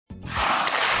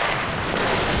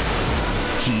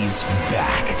He's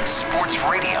back. Sports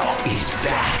radio is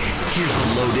back. Here's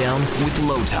the Lowdown with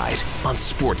Lowetide on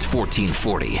Sports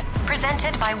 1440.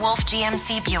 Presented by Wolf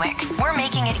GMC Buick. We're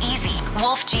making it easy.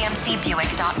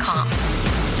 WolfGMCBuick.com.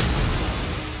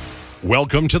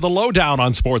 Welcome to the Lowdown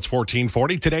on Sports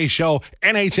 1440. Today's show,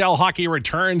 NHL hockey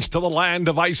returns to the land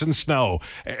of ice and snow.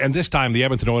 And this time, the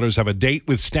Edmonton Oilers have a date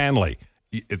with Stanley.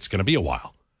 It's going to be a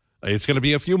while. It's going to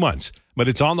be a few months, but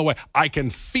it's on the way. I can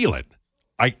feel it.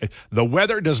 The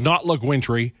weather does not look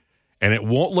wintry, and it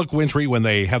won't look wintry when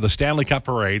they have the Stanley Cup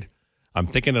parade. I'm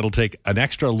thinking it'll take an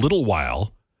extra little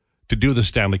while to do the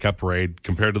Stanley Cup parade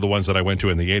compared to the ones that I went to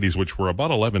in the 80s, which were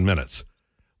about 11 minutes.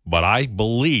 But I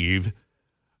believe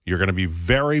you're going to be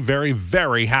very, very,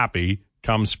 very happy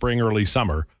come spring, early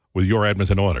summer with your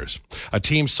Edmonton Oilers. A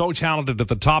team so talented at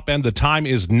the top end, the time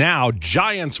is now.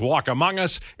 Giants walk among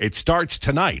us. It starts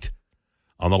tonight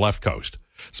on the left coast.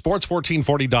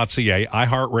 Sports1440.ca,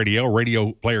 iHeartRadio,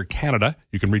 Radio Player Canada.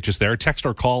 You can reach us there. Text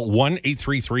or call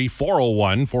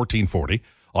 1-833-401-1440.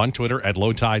 On Twitter at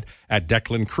Lowetide, at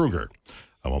Declan Kruger.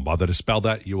 I won't bother to spell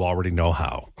that. You already know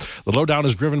how. The Lowdown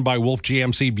is driven by Wolf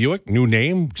GMC Buick. New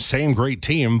name, same great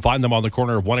team. Find them on the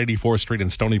corner of 184th Street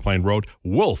and Stony Plain Road.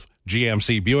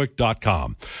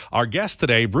 WolfGMCBuick.com. Our guest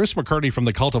today, Bruce McCurdy from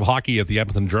the Cult of Hockey at the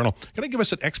Edmonton Journal, going to give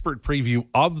us an expert preview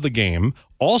of the game.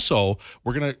 Also,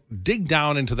 we're going to dig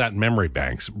down into that memory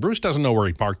banks. Bruce doesn't know where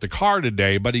he parked the car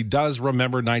today, but he does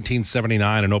remember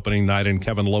 1979 and opening night and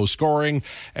Kevin Lowe scoring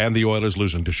and the Oilers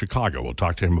losing to Chicago. We'll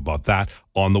talk to him about that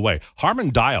on the way. Harman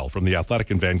Dial from The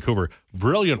Athletic in Vancouver,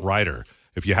 brilliant writer.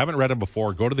 If you haven't read him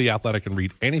before, go to The Athletic and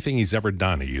read anything he's ever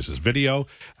done. He uses video,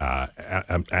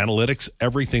 analytics,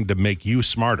 everything to make you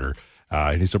smarter.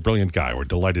 And he's a brilliant guy. We're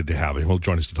delighted to have him. He'll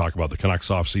join us to talk about the Canucks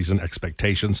offseason,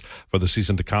 expectations for the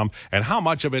season to come, and how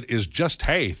much of it is just,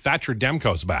 hey, Thatcher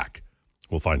Demko's back.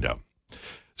 We'll find out.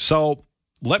 So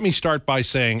let me start by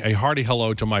saying a hearty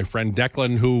hello to my friend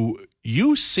Declan, who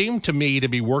you seem to me to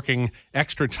be working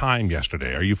extra time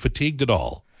yesterday. Are you fatigued at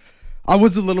all? I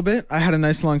was a little bit. I had a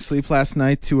nice long sleep last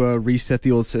night to reset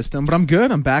the old system, but I'm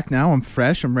good. I'm back now. I'm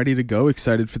fresh. I'm ready to go.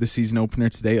 Excited for the season opener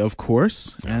today, of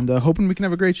course, and hoping we can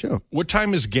have a great show. What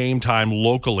time is game time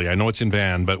locally? I know it's in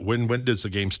Van, but when does the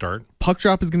game start? Puck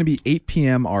drop is going to be 8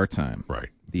 p.m. our time. Right.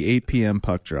 The 8 p.m.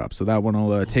 puck drop. So that one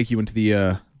will take you into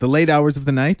the late hours of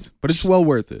the night, but it's well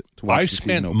worth it to watch I've the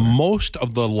season opener. spent most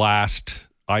of the last,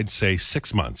 I'd say,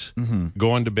 6 months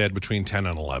going to bed between 10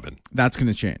 and 11. That's going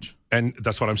to change. And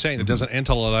that's what I'm saying. It doesn't end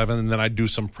until 11, and then I do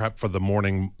some prep for the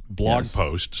morning blog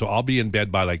post. So I'll be in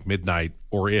bed by like midnight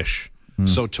or ish.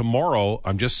 So tomorrow,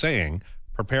 I'm just saying,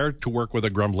 prepare to work with a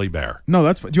grumbly bear. No,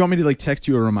 that's. Do you want me to like text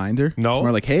you a reminder? No.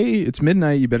 Tomorrow, like, hey, it's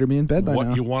midnight. You better be in bed by now.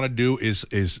 What you want to do is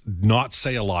not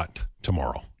say a lot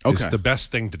tomorrow. Okay. It's the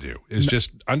best thing to do. Is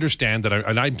just understand that.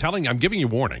 I'm giving you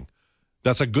warning.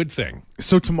 That's a good thing.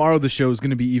 So tomorrow the show is going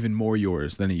to be even more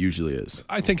yours than it usually is.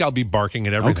 I think I'll be barking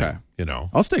at everything. Okay. You know,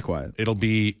 I'll stay quiet. it'll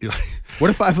be. What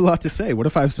if I have a lot to say? What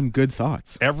if I have some good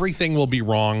thoughts? Everything will be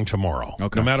wrong tomorrow.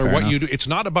 Okay, no matter fair what enough. you do. It's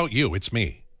not about you. It's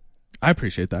me. I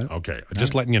appreciate that. Okay.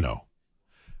 Just letting you know.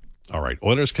 All right.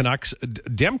 Oilers, Canucks.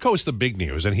 Demko's the big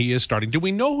news, and he is starting. Do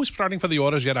we know who's starting for the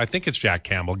Oilers yet? I think it's Jack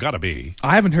Campbell. Got to be.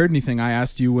 I haven't heard anything. I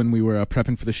asked you when we were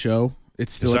prepping for the show.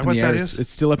 It's still up in the air.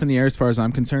 It's still up in the air as far as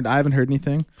I'm concerned. I haven't heard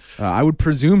anything. I would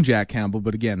presume Jack Campbell,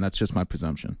 but again, that's just my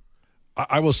presumption.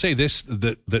 I will say this: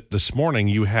 that this morning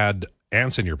you had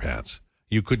ants in your pants.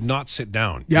 You could not sit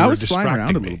down. Yeah, You I were was flying around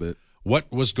a distracting little me. bit.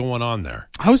 What was going on there?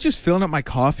 I was just filling up my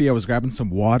coffee. I was grabbing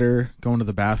some water, going to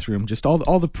the bathroom, just all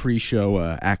the pre-show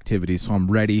activities. So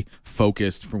I'm ready,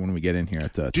 focused for when we get in here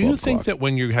at 12 Do you think that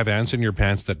when you have ants in your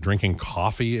pants that drinking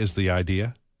coffee is the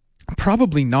idea?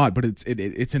 Probably not, but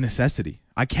it's a necessity.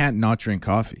 I can't not drink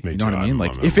coffee. Me You know too. what I mean?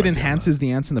 Like I'm if with it you on enhances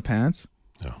the ants in the pants,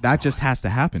 that just has to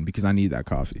happen because I need that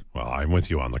coffee. Well, I'm with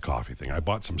you on the coffee thing. I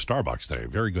bought some Starbucks today.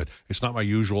 Very good. It's not my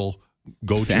usual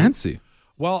go-to. Fancy.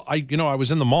 Well, I was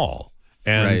in the mall,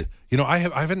 and Right. I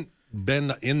haven't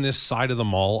been in this side of the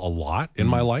mall a lot in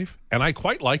my life, and I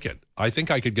quite like it. I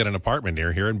think I could get an apartment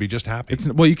near here and be just happy.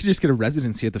 Well, you could just get a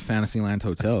residency at the Fantasyland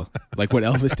Hotel, like what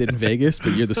Elvis did in Vegas, but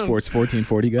you're the Sports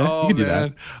 1440 guy. You could do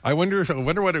that. I wonder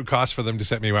what it would cost for them to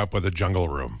set me up with a jungle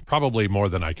room. Probably more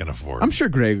than I can afford. I'm sure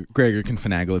Gregor can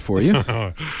finagle it for you.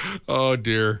 Oh,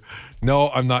 dear. No,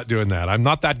 I'm not doing that. I'm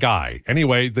not that guy.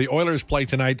 Anyway, the Oilers play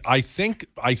tonight. I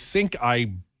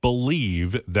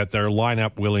believe that their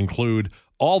lineup will include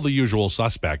all the usual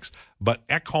suspects, but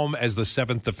Ekholm as the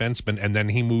seventh defenseman, and then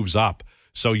he moves up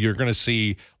So you're going to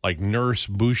see like Nurse,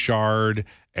 Bouchard,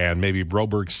 and maybe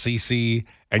Broberg, Cece,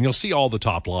 and you'll see all the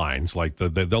top lines. Like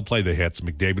they'll play the hits: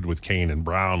 McDavid with Kane and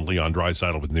Brown, Leon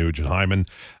Draisaitl with Nuge and Hyman,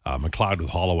 McLeod with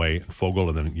Holloway and Fogle,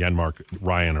 and then Janmark,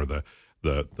 Ryan are the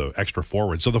extra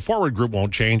forward. So the forward group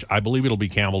won't change. I believe it'll be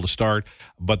Campbell to start,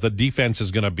 but the defense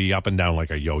is going to be up and down like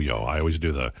a yo-yo. I always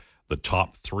do the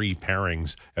top three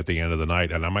pairings at the end of the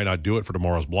night, and I might not do it for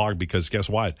tomorrow's blog because guess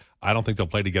what? I don't think they'll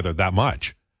play together that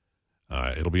much.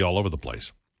 It'll be all over the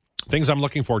place. Things I'm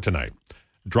looking for tonight.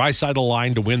 Draisaitl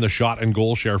line to win the shot and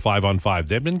goal share 5-on-5.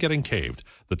 They've been getting caved.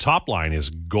 The top line is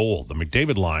gold. The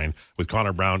McDavid line with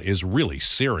Connor Brown is really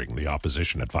searing the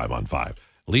opposition at 5-on-5.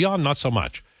 Leon, not so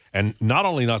much. And not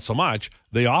only not so much,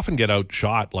 they often get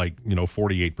outshot like,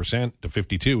 48% to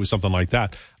 52, something like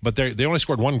that. But they only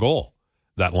scored one goal,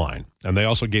 that line. And they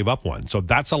also gave up one. So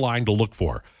that's a line to look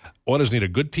for. Oilers need a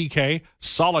good PK,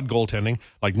 solid goaltending,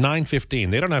 like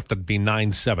 915. They don't have to be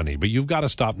 970, but you've got to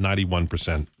stop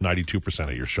 91%, 92%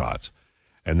 of your shots.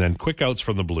 And then quick outs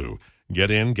from the blue. Get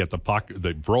in, get the puck.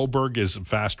 The Broberg is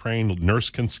fast trained.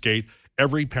 Nurse can skate.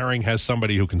 Every pairing has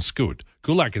somebody who can scoot.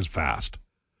 Kulak is fast.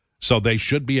 So they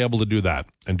should be able to do that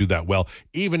and do that well,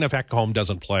 even if Ekholm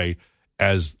doesn't play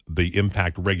as the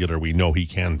impact regular we know he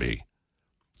can be.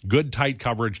 Good, tight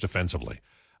coverage defensively.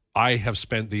 I have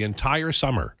spent the entire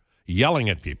summer yelling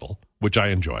at people, which I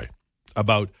enjoy,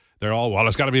 about they're all, well,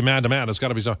 it's got to be man-to-man. It's got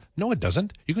to be so. No, it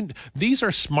doesn't. These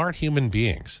are smart human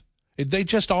beings. They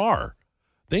just are.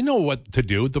 They know what to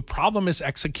do. The problem is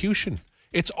execution.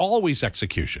 It's always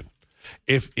execution.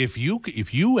 If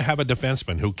you have a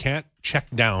defenseman who can't check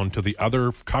down to the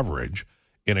other coverage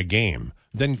in a game,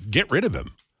 then get rid of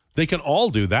him. They can all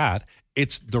do that.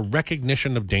 It's the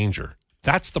recognition of danger.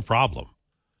 That's the problem.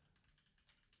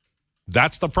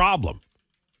 That's the problem.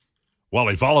 Well,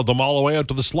 he followed them all the way out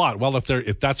to the slot. Well,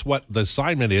 if that's what the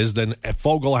assignment is, then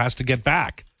Fogle has to get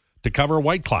back to cover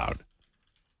Whitecloud.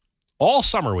 All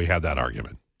summer we had that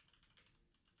argument.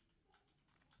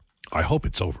 I hope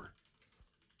it's over.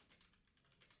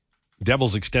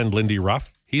 Devils extend Lindy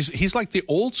Ruff. He's like the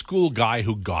old school guy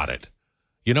who got it.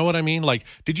 You know what I mean? Like,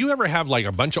 did you ever have like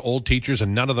a bunch of old teachers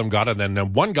and none of them got it, and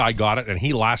then one guy got it and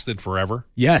he lasted forever?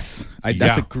 Yes.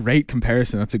 That's a great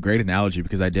comparison. That's a great analogy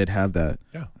because I did have that.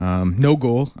 Yeah. No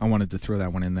goal. I wanted to throw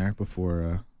that one in there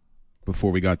before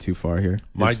we got too far here.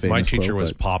 My teacher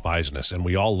was Pop Eisness, and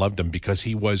we all loved him because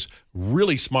he was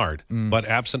really smart but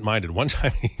absent-minded. One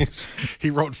time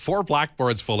he wrote 4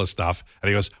 blackboards full of stuff, and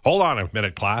he goes, "Hold on a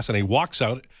minute, class," and he walks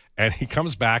out, and he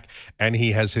comes back, and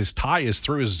his tie is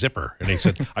through his zipper. And he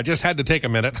said, "I just had to take a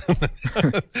minute."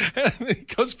 And he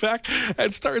goes back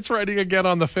and starts writing again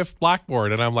on the 5th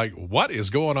blackboard. And I'm like, what is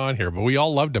going on here? But we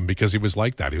all loved him because he was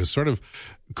like that. He was sort of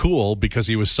cool because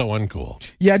he was so uncool.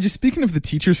 Yeah, just speaking of the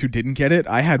teachers who didn't get it,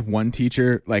 I had one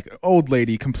teacher, like old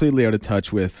lady, completely out of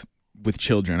touch with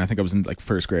children. I think I was in like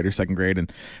 1st grade or 2nd grade.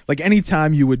 And like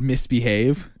anytime you would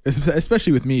misbehave,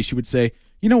 especially with me, she would say,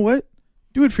 "You know what?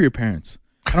 Do it for your parents."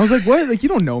 And I was like, what? Like, you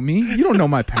don't know me. You don't know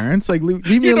my parents. Like, leave me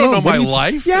alone. You don't know my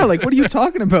life? Yeah, like, what are you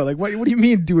talking about? Like, what do you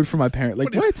mean do it for my parent?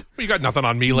 Like, what? You got nothing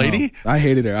on me, lady. No, I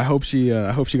hated her. I hope she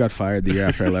got fired the year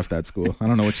after I left that school. I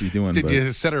don't know what she's doing. Did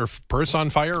you set her purse on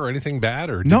fire or anything bad?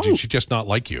 Or No. did she just not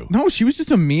like you? No, she was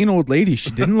just a mean old lady.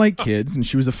 She didn't like kids, and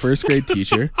she was a 1st grade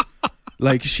teacher.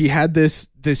 Like, she had this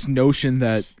notion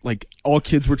that, like, all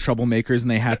kids were troublemakers,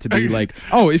 and they had to be like,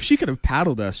 oh, if she could have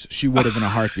paddled us, she would have in a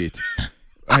heartbeat.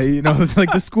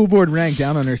 Like the school board rang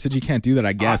down on her, said you can't do that,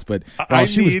 I guess. But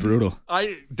she was brutal.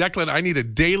 Declan, I need a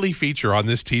daily feature on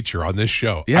this teacher on this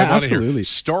show. Yeah, I want to absolutely. hear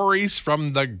stories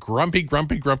from the grumpy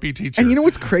teacher. And you know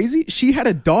what's crazy? She had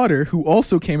a daughter who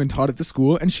also came and taught at the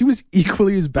school, and she was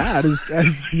equally as bad as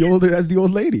the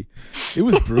old lady. It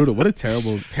was brutal. What a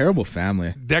terrible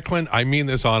family. Declan, I mean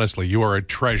this honestly. You are a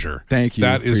treasure. Thank you.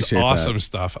 That is Appreciate awesome that.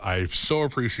 stuff. I so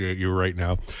appreciate you right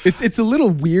now. It's a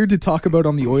little weird to talk about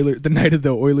on the night of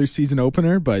the Oilers season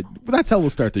opener, but that's how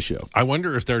we'll start the show. I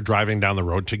wonder if they're driving down the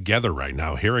road together right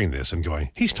now, hearing this and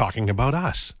going, "He's talking about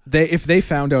us." If they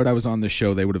found out I was on this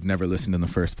show, they would have never listened in the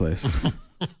first place.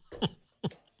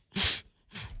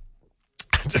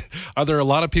 Are there a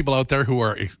lot of people out there who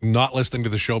are not listening to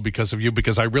the show because of you?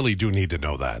 Because I really do need to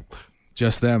know that.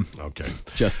 Just them. Okay.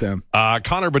 Just them.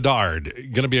 Connor Bedard,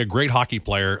 going to be a great hockey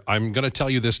player. I'm going to tell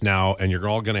you this now, and you're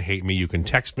all going to hate me. You can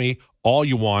text me all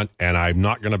you want, and I'm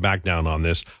not going to back down on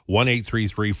this.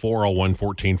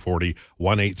 1-833-401-1440,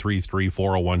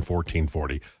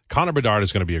 1-833-401-1440. Connor Bedard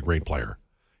is going to be a great player.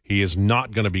 He is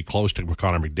not going to be close to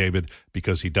Connor McDavid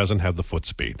because he doesn't have the foot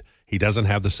speed. He doesn't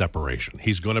have the separation.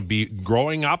 He's going to be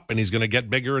growing up, and he's going to get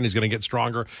bigger, and he's going to get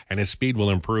stronger, and his speed will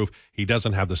improve. He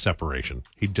doesn't have the separation.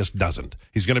 He just doesn't.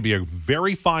 He's going to be a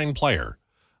very fine player,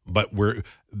 but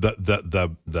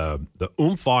the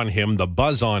oomph on him, the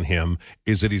buzz on him,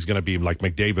 is that he's going to be like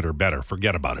McDavid or better.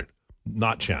 Forget about it.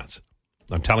 Not chance.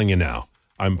 I'm telling you now.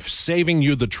 I'm saving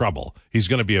you the trouble. He's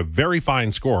going to be a very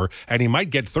fine scorer, and he might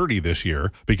get 30 this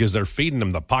year because they're feeding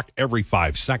him the puck every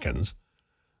 5 seconds.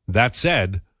 That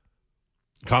said,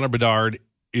 Connor Bedard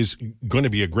is going to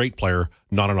be a great player,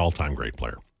 not an all-time great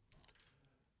player.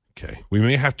 Okay. We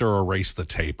may have to erase the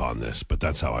tape on this, but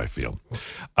that's how I feel.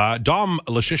 Dom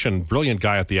Luszczyszyn, brilliant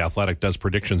guy at The Athletic, does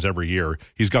predictions every year.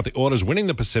 He's got the Oilers winning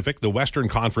the Pacific, the Western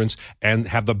Conference, and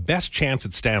have the best chance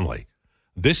at Stanley.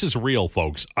 This is real,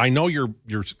 folks. I know you're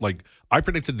like, I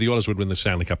predicted the Oilers would win the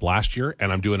Stanley Cup last year,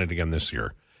 and I'm doing it again this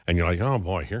year. And you're like, oh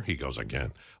boy, here he goes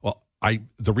again. Well,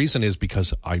 the reason is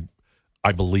because I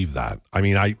believe that. I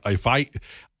mean, I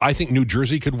think New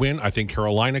Jersey could win. I think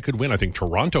Carolina could win. I think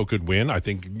Toronto could win. I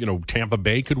think, Tampa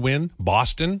Bay could win.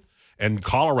 Boston and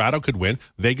Colorado could win.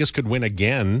 Vegas could win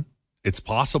again. It's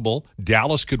possible.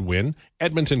 Dallas could win.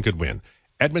 Edmonton could win.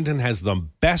 Edmonton has the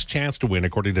best chance to win,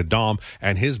 according to Dom,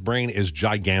 and his brain is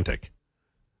gigantic.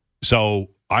 So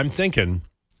I'm thinking,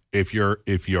 if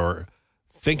you're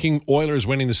thinking Oilers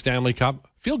winning the Stanley Cup,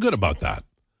 feel good about that.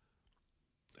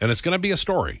 And it's going to be a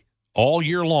story all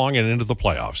year long and into the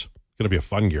playoffs. It's going to be a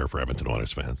fun year for Edmonton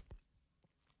Oilers fans.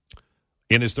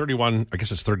 In his 31, I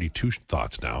guess it's 32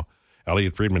 thoughts now,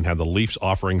 Elliot Friedman had the Leafs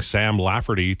offering Sam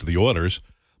Lafferty to the Oilers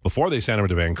before they sent him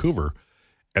to Vancouver.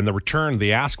 And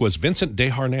the ask was Vincent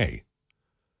Desharnais.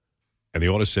 And the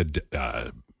Oilers said,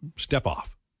 step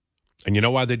off. And you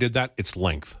know why they did that? It's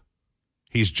length.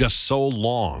 He's just so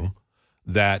long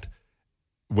that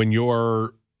when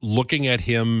you're looking at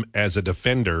him as a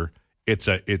defender, it's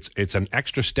an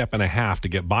extra step and a half to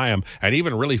get by him. And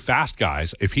even really fast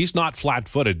guys, if he's not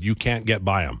flat-footed, you can't get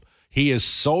by him. He is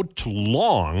so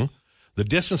long, the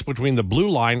distance between the blue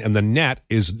line and the net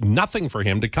is nothing for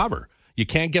him to cover. You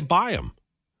can't get by him.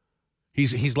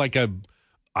 He's like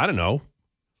I don't know,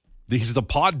 he's the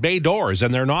pod bay doors,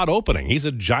 and they're not opening. He's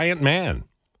a giant man.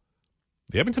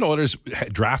 The Edmonton Oilers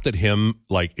drafted him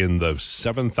like in the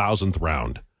 7,000th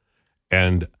round.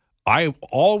 And I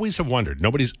always have wondered,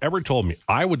 nobody's ever told me,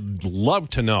 I would love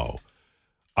to know.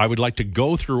 I would like to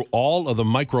go through all of the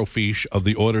microfiche of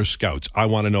the Oilers scouts. I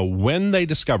want to know when they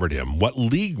discovered him, what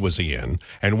league was he in,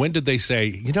 and when did they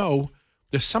say,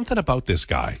 there's something about this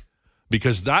guy.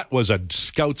 Because that was a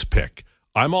scout's pick.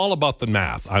 I'm all about the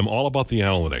math. I'm all about the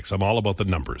analytics. I'm all about the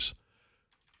numbers.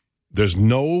 There's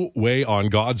no way on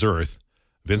God's earth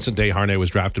Vincent Desharnais was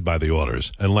drafted by the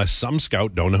Oilers unless some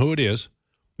scout, don't know who it is,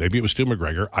 maybe it was Stu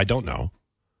McGregor, I don't know.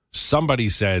 Somebody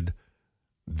said,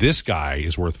 this guy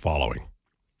is worth following.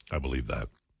 I believe that.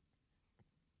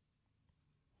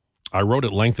 I wrote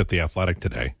at length at The Athletic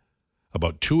today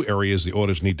about 2 areas the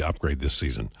Oilers need to upgrade this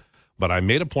season. But I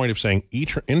made a point of saying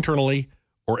internally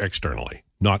or externally,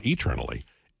 not eternally.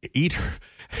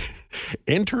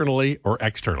 Internally or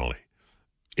externally.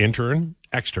 Intern,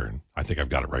 extern. I think I've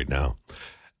got it right now.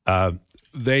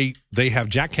 They have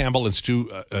Jack Campbell and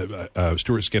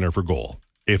Stuart Skinner for goal.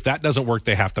 If that doesn't work,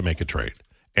 they have to make a trade.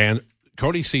 And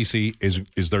Cody Ceci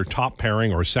is their top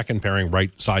pairing or second pairing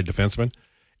right side defenseman.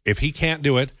 If he can't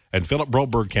do it and Philip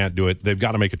Broberg can't do it, they've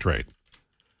got to make a trade.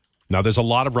 Now, there's a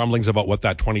lot of rumblings about what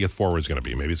that 20th forward is going to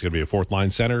be. Maybe it's going to be a fourth-line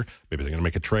center. Maybe they're going to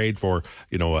make a trade for,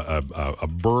 a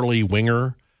burly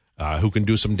winger who can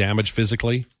do some damage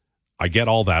physically. I get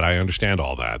all that. I understand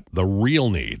all that. The real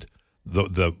need,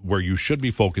 the where you should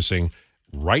be focusing,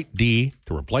 right D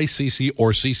to replace CC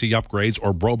or CC upgrades,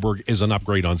 or Broberg is an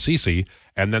upgrade on CC,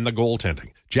 and then the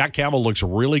goaltending. Jack Campbell looks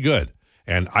really good,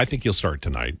 and I think he'll start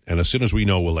tonight. And as soon as we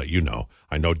know, we'll let you know.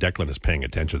 I know Declan is paying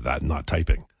attention to that and not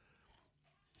typing.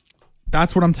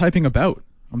 That's what I'm typing about.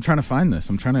 I'm trying to find this.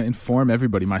 I'm trying to inform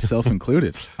everybody, myself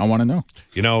included. I want to know.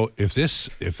 If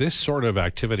this sort of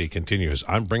activity continues,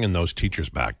 I'm bringing those teachers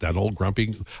back. That old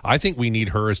grumpy. I think we need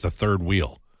her as the third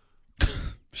wheel.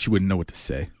 She wouldn't know what to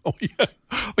say. Oh yeah.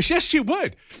 Yes, she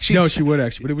would. She would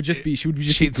actually, but it would just be she would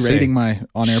just be grading my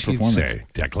on-air performance. She'd say,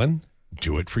 Declan,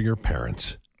 do it for your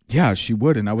parents. Yeah, she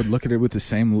would, and I would look at her with the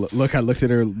same look I looked at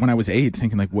her when I was 8,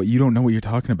 thinking like, "What? You don't know what you're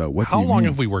talking about. What? How long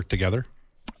have we worked together?"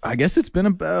 I guess it's been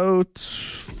about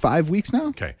 5 weeks now.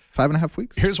 Okay. 5.5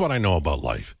 weeks. Here's what I know about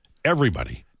life.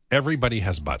 Everybody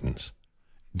has buttons.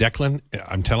 Declan,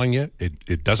 I'm telling you,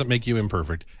 it doesn't make you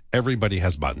imperfect. Everybody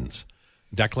has buttons.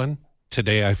 Declan,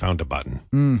 today I found a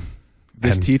button.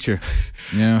 This teacher.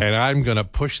 Yeah. And I'm going to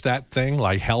push that thing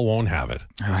like hell won't have it.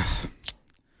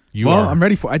 I'm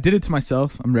ready for. I did it to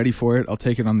myself. I'm ready for it. I'll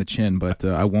take it on the chin, but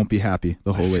I won't be happy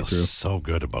the whole way through. So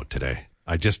good about today.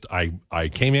 I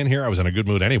came in here. I was in a good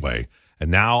mood anyway,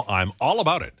 and now I'm all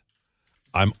about it.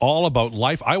 I'm all about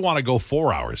life. I want to go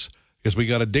 4 hours because we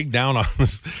got to dig down on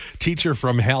this teacher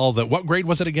from hell. What grade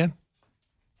was it again?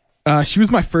 She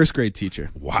was my first grade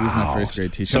teacher. Wow. She was my first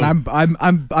grade teacher. So, and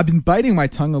I've been biting my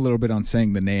tongue a little bit on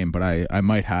saying the name, but I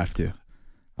might have to.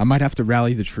 I might have to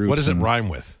rally the troops. What does it rhyme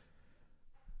with?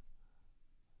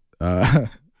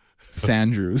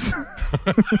 Sandrews.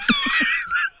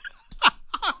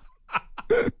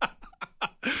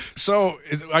 So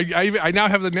I now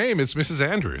have the name. It's Mrs.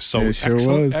 Andrews. So it sure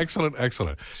excellent, was.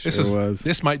 excellent.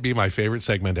 This Might be my favorite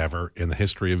segment ever in the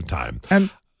history of time. And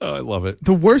I love it.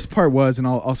 The worst part was, and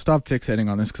I'll stop fixating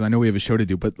on this because I know we have a show to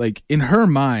do, but like in her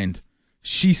mind,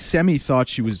 she thought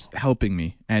she was helping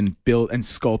me and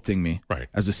sculpting me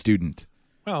as a student.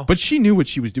 Well, but she knew what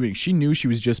she was doing. She knew she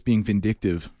was just being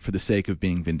vindictive for the sake of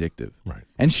being vindictive. Right.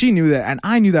 And she knew that, and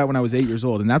I knew that when I was 8 years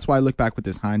old, and that's why I look back with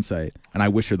this hindsight, and I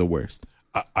wish her the worst.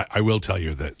 I will tell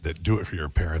you that do it for your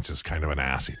parents is kind of an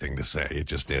assy thing to say. It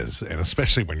just is. And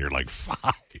especially when you're like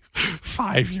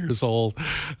 5 years old.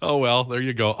 Oh, well, there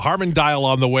you go. Harmon Dial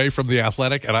on the way from The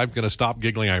Athletic, and I'm going to stop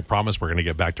giggling. I promise we're going to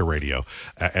get back to radio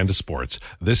and to sports.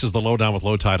 This is the Lowdown with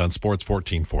Lowetide on Sports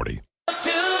 1440.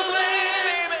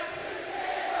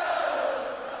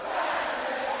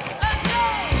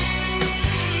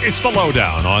 It's the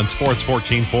Lowdown on Sports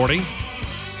 1440.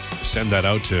 Send that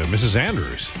out to Mrs.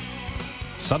 Andrews.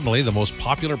 Suddenly the most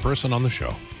popular person on the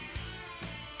show.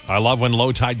 I love when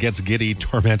Lowetide gets giddy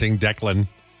tormenting Declan.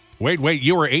 Wait,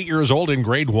 you were 8 years old in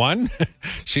grade 1?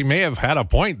 She may have had a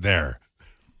point there.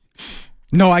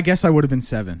 No, I guess I would have been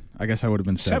 7. I guess I would have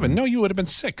been 7. No, you would have been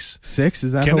 6. 6?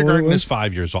 Is that kindergarten how old it is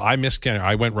 5 years old. I missed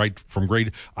kindergarten. I went right from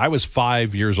grade. I was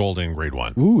 5 years old in grade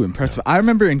 1. Ooh, impressive. Yeah. I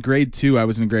remember in grade 2, I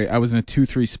was in a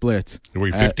 2-3 split. Were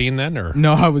you 15 then, or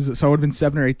no? I would have been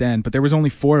 7 or 8 then. But there was only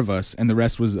 4 of us, and the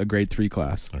rest was a grade 3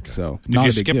 class. Okay. So did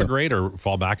you skip a grade or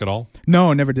fall back at all?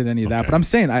 No, never did any of that. But I'm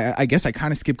saying I guess I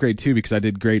kind of skipped grade 2 because I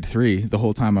did grade 3 the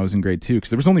whole time I was in grade 2 because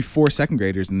there was only 4 second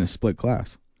graders in this split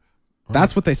class.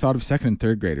 That's what they thought of second and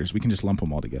third graders. We can just lump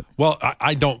them all together. Well,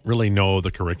 I don't really know the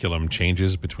curriculum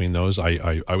changes between those.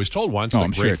 I was told once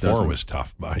that grade 4 was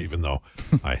tough, even though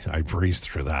I breezed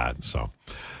through that. So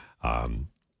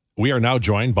we are now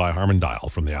joined by Harmon Dial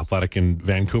from The Athletic in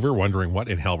Vancouver, wondering what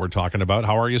in hell we're talking about.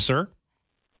 How are you, sir?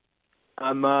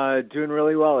 I'm doing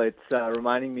really well. It's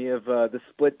reminding me of the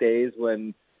split days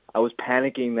when I was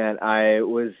panicking that I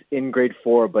was in grade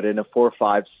 4, but in a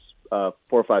 4-5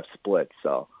 split.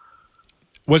 So.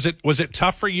 Was it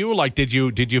tough for you? Like, did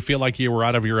you feel like you were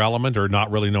out of your element or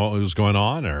not really know what was going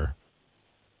on, or?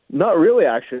 Not really,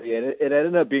 actually. And it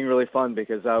ended up being really fun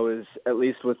because I was at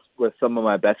least with some of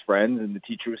my best friends, and the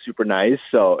teacher was super nice.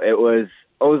 So it was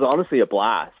honestly a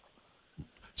blast.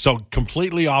 So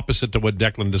completely opposite to what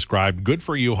Declan described. Good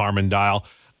for you, Harmon Dial.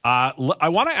 I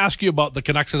want to ask you about the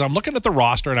Canucks because I'm looking at the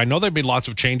roster, and I know there have been lots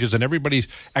of changes, and everybody's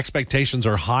expectations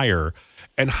are higher.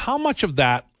 And how much of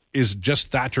that is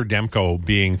just Thatcher Demko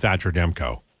being Thatcher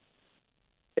Demko?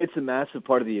 It's a massive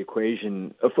part of the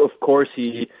equation. Of course,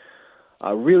 he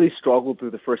really struggled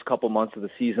through the first couple months of the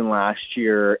season last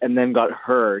year and then got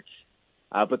hurt.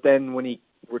 But then when he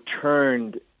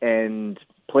returned and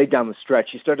played down the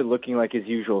stretch, he started looking like his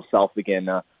usual self again.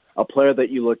 A player that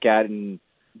you look at and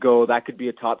go, that could be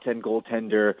a top 10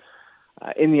 goaltender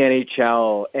in the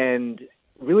NHL. And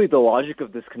really the logic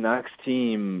of this Canucks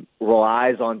team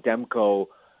relies on Demko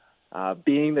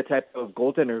being the type of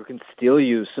goaltender who can steal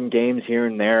you some games here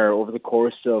and there over the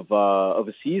course of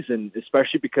a season,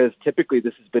 especially because typically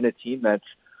this has been a team that's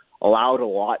allowed a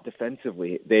lot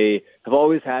defensively. They have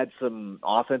always had some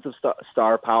offensive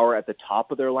star power at the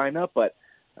top of their lineup, but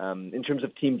in terms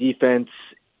of team defense,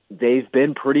 they've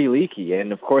been pretty leaky.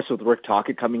 And of course, with Rick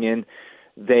Tocchet coming in,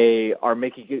 they are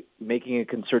making a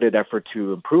concerted effort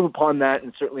to improve upon that,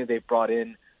 and certainly they've brought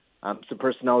in some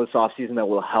personnel this offseason that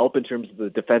will help in terms of the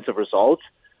defensive results.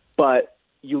 But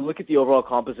you look at the overall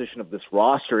composition of this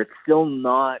roster, it's still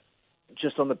not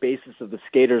just on the basis of the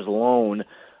skaters alone,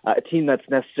 a team that's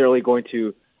necessarily going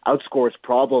to outscore its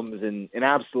problems. And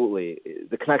absolutely,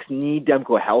 the Canucks need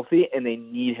Demko healthy, and they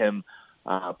need him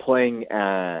playing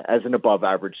as an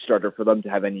above-average starter for them to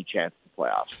have any chance in the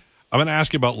playoffs. I'm going to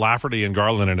ask you about Lafferty and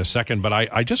Garland in a second, but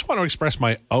I just want to express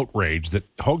my outrage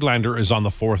that Höglander is on the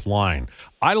fourth line.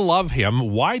 I love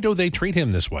him. Why do they treat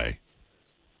him this way?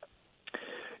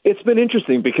 It's been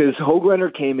interesting because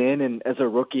Höglander came in, and as a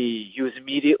rookie, he was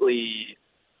immediately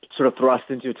sort of thrust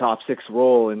into a top 6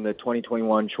 role in the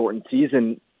 2021 shortened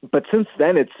season. But since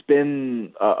then, it's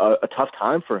been a tough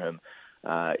time for him.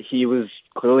 He was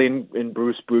clearly in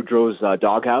Bruce Boudreau's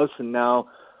doghouse, and now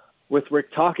with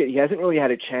Rick Tocchet, he hasn't really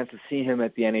had a chance to see him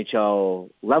at the NHL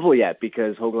level yet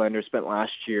because Höglander spent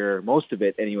last year, most of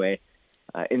it anyway,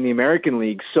 in the American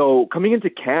League. So coming into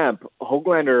camp,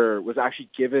 Höglander was actually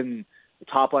given a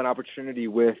top-line opportunity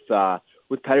with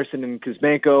Pettersson and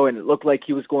Kuzmenko, and it looked like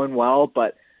he was going well,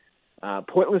 but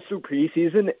pointless through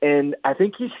preseason, and I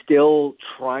think he's still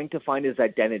trying to find his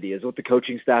identity is what the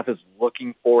coaching staff is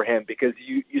looking for him, because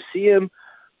you see him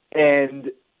and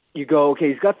you go, okay,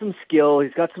 he's got some skill,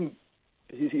 he's got some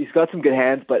good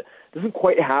hands, but doesn't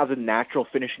quite have the natural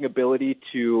finishing ability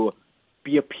to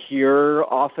be a pure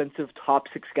offensive top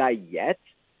six guy yet.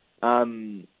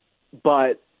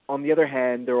 But on the other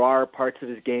hand, there are parts of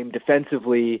his game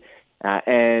defensively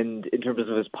and in terms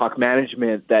of his puck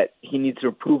management that he needs to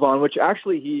improve on, which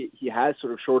actually he has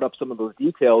sort of shored up some of those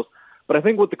details. But I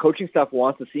think what the coaching staff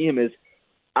wants to see him is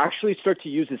actually start to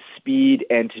use his speed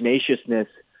and tenaciousness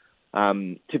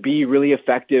to be really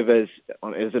effective as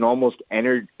an almost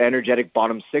energetic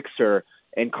bottom sixer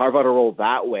and carve out a role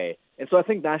that way. And so I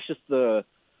think that's just the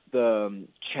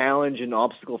challenge and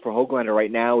obstacle for Höglander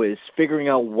right now is figuring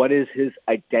out what is his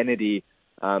identity,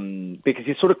 because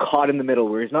he's sort of caught in the middle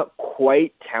where he's not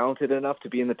quite talented enough to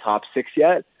be in the top six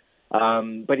yet,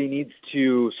 but he needs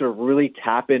to sort of really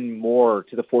tap in more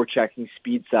to the forechecking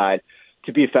speed side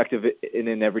to be effective in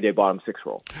an everyday bottom six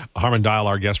role. Harman Dial,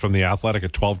 our guest from The Athletic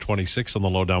at 12:26 on the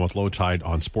Lowdown with Lowetide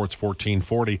on Sports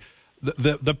 1440.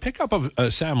 The pickup of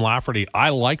Sam Lafferty, I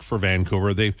like for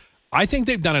Vancouver. I think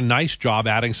they've done a nice job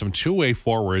adding some two-way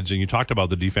forwards, and you talked about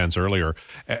the defense earlier,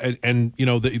 and you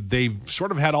know they've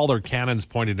sort of had all their cannons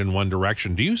pointed in one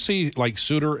direction. Do you see like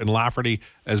Suter and Lafferty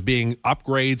as being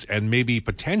upgrades and maybe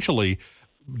potentially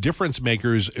difference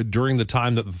makers during the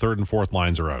time that the third and fourth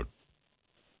lines are out?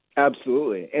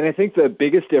 Absolutely. And I think the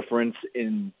biggest difference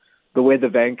in the way that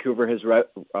Vancouver has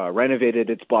renovated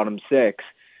its bottom six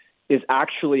is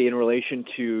actually in relation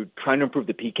to trying to improve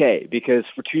the PK, because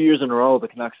for 2 years in a row, the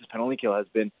Canucks' penalty kill has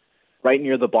been right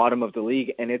near the bottom of the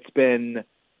league, and it's been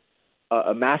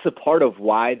a massive part of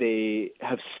why they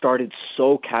have started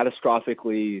so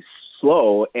catastrophically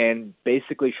slow and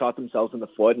basically shot themselves in the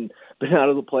foot and been out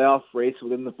of the playoff race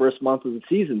within the first month of the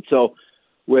season. So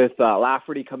with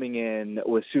Lafferty coming in,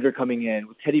 with Suter coming in,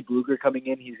 with Teddy Bluger coming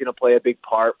in, he's going to play a big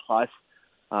part, plus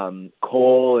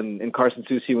Cole and Carson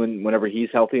Soucy whenever he's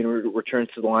healthy and returns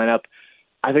to the lineup.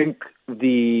 I think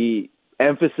the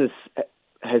emphasis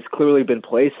has clearly been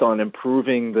placed on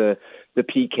improving the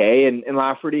PK, and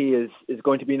Lafferty is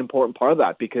going to be an important part of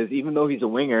that, because even though he's a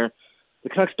winger, the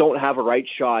Canucks don't have a right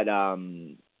shot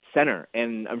center,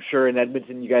 and I'm sure in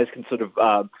Edmonton you guys can sort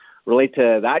of relate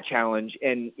to that challenge.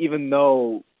 And even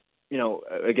though, you know,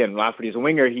 again, Lafferty is a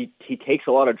winger, he takes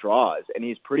a lot of draws, and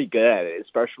he's pretty good at it,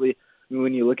 especially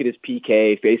when you look at his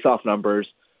PK face-off numbers,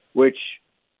 which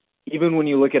even when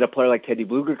you look at a player like Teddy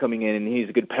Bluger coming in and he's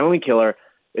a good penalty killer,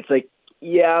 it's like,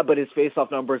 yeah, but his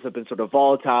face-off numbers have been sort of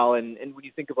volatile. And when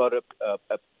you think about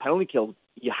a penalty kill,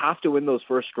 you have to win those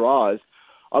first draws.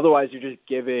 Otherwise, you're just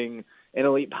giving an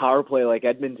elite power play like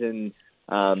Edmonton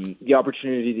the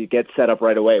opportunity to get set up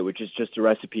right away, which is just a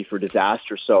recipe for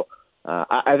disaster. So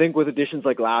I think with additions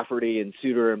like Lafferty and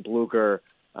Suter and Bluger,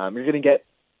 you're going to get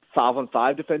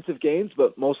 5-on-5 defensive games,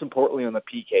 but most importantly on the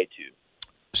PK too.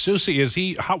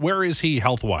 Soucy, where is he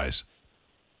health-wise?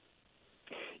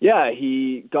 Yeah,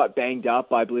 he got banged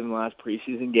up, I believe, in the last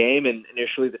preseason game, and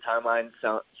initially the timeline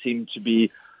seemed to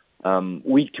be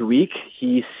week to week.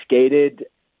 He skated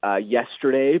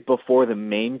yesterday before the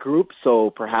main group, so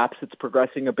perhaps it's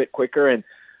progressing a bit quicker. And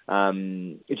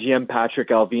GM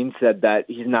Patrick Alvin said that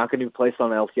he's not going to be placed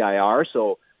on LTIR,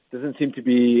 so it doesn't seem to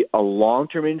be a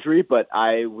long-term injury, but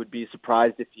I would be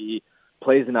surprised if he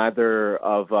plays in either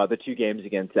of the two games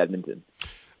against Edmonton.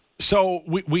 So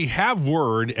we have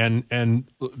word, and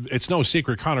it's no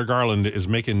secret, Connor Garland is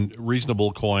making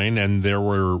reasonable coin, and there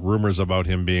were rumors about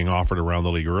him being offered around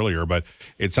the league earlier, but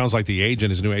it sounds like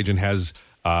his new agent has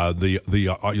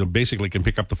basically can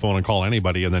pick up the phone and call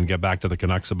anybody and then get back to the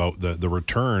Canucks about the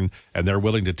return, and they're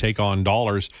willing to take on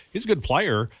dollars. He's a good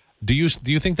player. Do you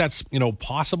think that's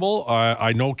possible?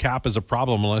 I know cap is a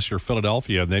problem unless you're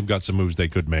Philadelphia, and they've got some moves they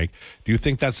could make. Do you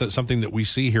think that's something that we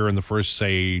see here in the first,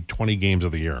 say, 20 games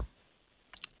of the year?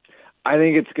 I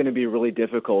think it's going to be really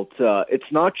difficult.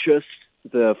 It's not just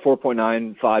the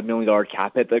 $4.95 million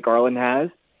cap hit that Garland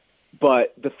has,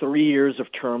 but the 3 years of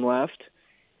term left.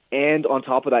 And on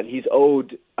top of that, he's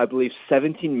owed, I believe,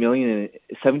 $17 million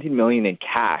in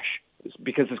cash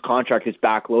because his contract is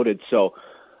backloaded. So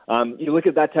You look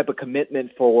at that type of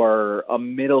commitment for a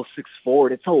middle six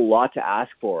forward, it's a lot to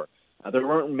ask for. There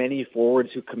weren't many forwards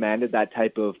who commanded that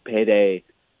type of payday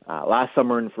last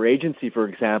summer in free agency, for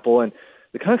example, and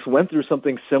the Canucks went through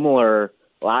something similar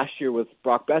last year with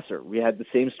Brock Besser. We had the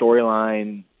same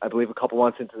storyline, I believe, a couple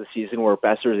months into the season where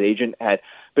Besser's agent had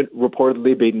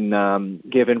reportedly been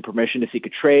given permission to seek a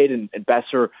trade, and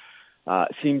Besser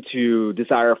seemed to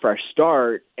desire a fresh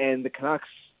start, and the Canucks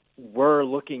were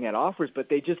looking at offers, but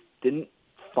they just didn't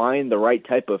find the right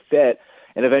type of fit.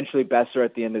 And eventually Besser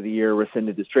at the end of the year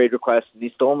rescinded his trade request, and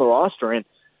he's still on the roster. And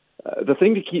the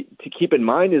thing to keep in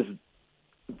mind is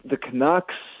the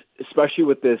Canucks, especially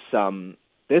with this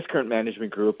current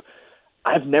management group,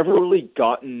 I've never really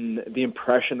gotten the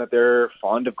impression that they're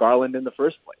fond of Garland in the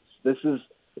first place. This is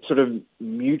sort of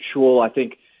mutual, I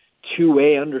think,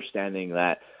 two-way understanding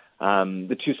that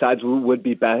the two sides would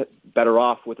be better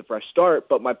off with a fresh start.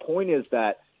 But my point is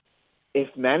that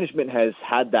if management has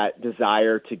had that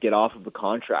desire to get off of the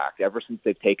contract ever since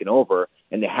they've taken over,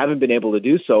 and they haven't been able to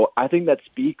do so, I think that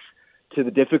speaks to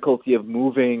the difficulty of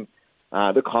moving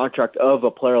the contract of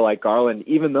a player like Garland,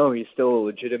 even though he's still a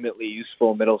legitimately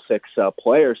useful middle six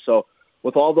player. So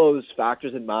with all those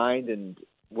factors in mind, and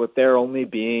with there only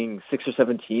being 6 or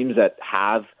 7 teams that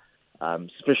have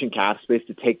sufficient cap space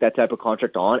to take that type of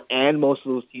contract on, and most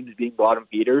of those teams being bottom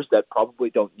feeders that probably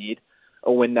don't need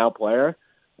a win-now player,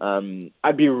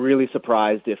 I'd be really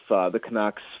surprised if the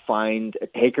Canucks find a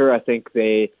taker. I think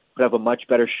they would have a much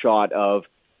better shot of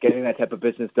getting that type of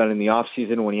business done in the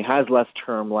offseason when he has less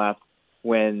term left,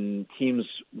 when teams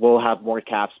will have more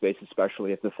cap space,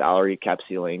 especially if the salary cap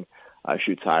ceiling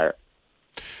shoots higher.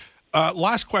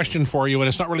 Last question for you, and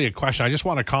it's not really a question. I just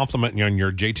want to compliment you on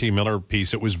your JT Miller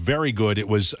piece. It was very good. It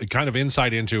was kind of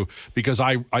insight into, because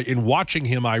I in watching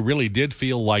him, I really did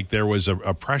feel like there was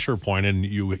a pressure point, and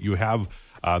you have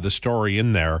the story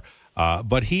in there.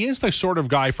 But he is the sort of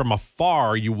guy from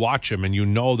afar, you watch him and you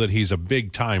know that he's a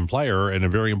big-time player and a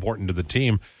very important to the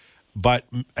team. But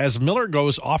as Miller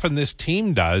goes, often this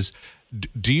team does.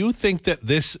 Do you think that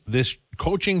this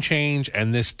coaching change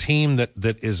and this team that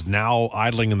is now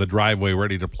idling in the driveway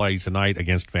ready to play tonight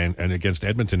against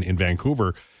Edmonton in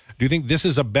Vancouver, do you think this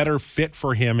is a better fit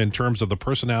for him in terms of the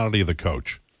personality of the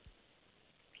coach?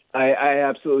 I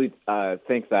absolutely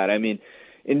think that. I mean,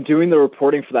 in doing the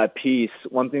reporting for that piece,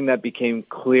 one thing that became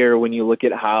clear when you look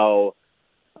at how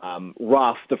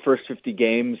rough the first 50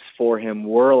 games for him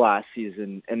were last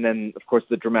season, and then, of course,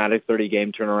 the dramatic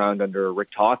 30-game turnaround under Rick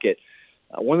Tocchet,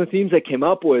 one of the themes that came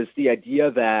up was the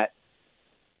idea that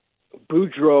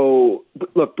Boudreau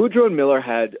and Miller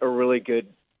had a really good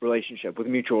relationship with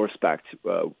mutual respect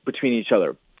between each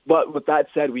other. But with that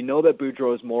said, we know that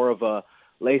Boudreau is more of a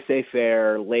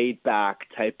laissez-faire, laid-back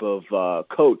type of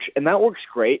coach, and that works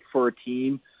great for a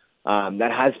team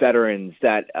that has veterans,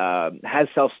 that has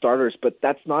self-starters, but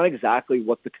that's not exactly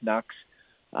what the Canucks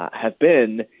have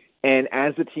been. And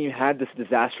as the team had this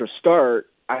disastrous start,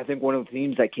 I think one of the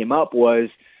themes that came up was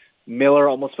Miller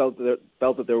almost felt that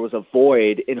there was a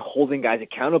void in holding guys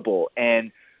accountable.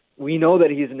 And we know that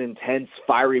he's an intense,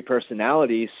 fiery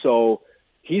personality, so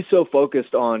he's so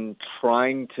focused on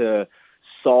trying to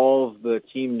solve the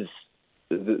team's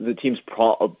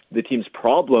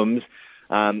problems,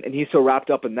 and he's so wrapped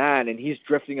up in that, and he's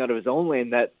drifting out of his own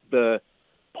lane that the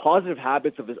positive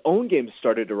habits of his own game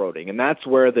started eroding, and that's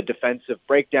where the defensive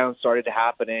breakdown started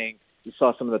happening. You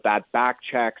saw some of the bad back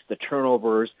checks, the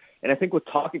turnovers, and I think with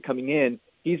Tocchet coming in,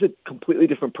 he's a completely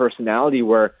different personality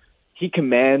where he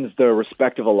commands the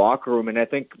respect of a locker room, and I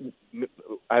think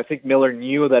Miller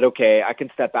knew that, okay, I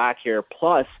can step back here.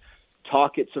 Plus,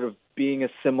 Tocchet sort of being a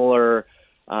similar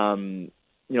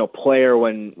player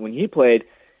when he played,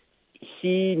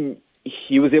 he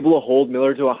was able to hold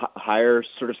Miller to a higher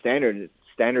sort of standard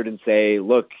and say,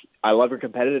 look, I love your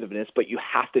competitiveness, but you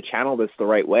have to channel this the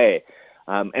right way.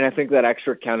 And I think that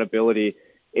extra accountability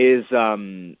is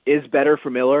better for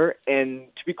Miller. And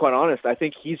to be quite honest, I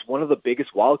think he's one of the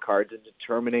biggest wild cards in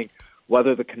determining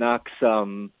whether the Canucks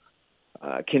can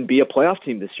be a playoff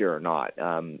team this year or not.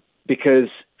 Because,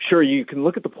 sure, you can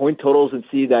look at the point totals and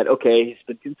see that, okay, he's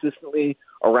been consistently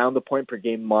around the point per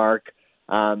game mark.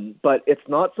 But it's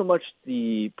not so much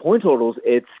the point totals,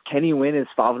 it's can he win his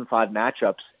 5-on-5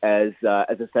 matchups as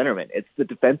a centerman. It's the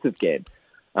defensive game.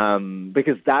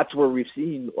 Because that's where we've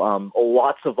seen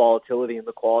lots of volatility in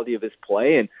the quality of his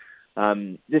play,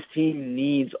 and this team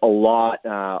needs a lot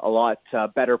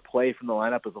better play from the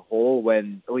lineup as a whole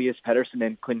when Elias Pettersson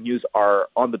and Quinn Hughes are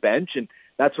on the bench, and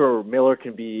that's where Miller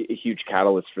can be a huge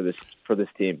catalyst for this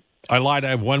team. I lied. I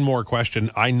have one more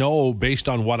question. I know, based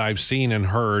on what I've seen and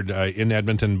heard in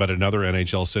Edmonton, but in other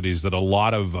NHL cities, that a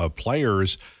lot of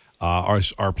players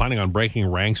are planning on breaking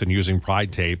ranks and using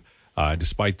Pride tape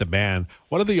despite the ban.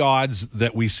 What are the odds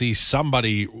that we see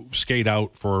somebody skate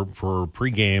out for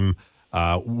pregame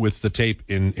with the tape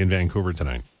in Vancouver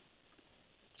tonight?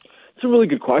 It's a really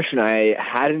good question. I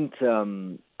hadn't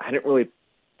really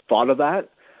thought of that.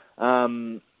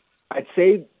 I'd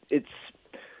say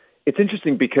it's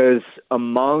interesting because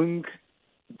among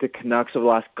the Canucks over the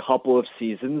last couple of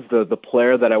seasons, the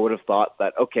player that I would have thought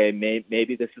that, okay,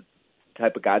 maybe this is the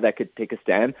type of guy that could take a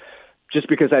stand, just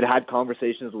because I'd had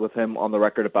conversations with him on the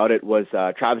record about it, was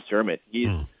Travis Dermott. He's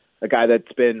a guy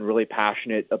that's been really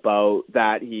passionate about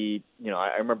that.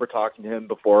 I remember talking to him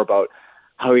before about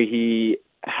how he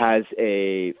has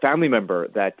a family member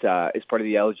that is part of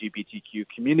the LGBTQ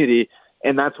community,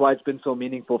 and that's why it's been so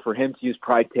meaningful for him to use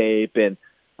Pride tape.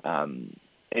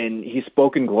 And he's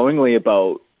spoken glowingly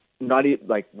about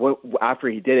after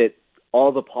he did it,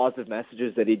 all the positive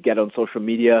messages that he'd get on social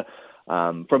media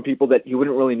from people that he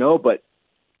wouldn't really know, but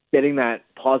getting that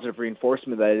positive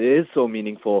reinforcement that it is so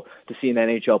meaningful to see an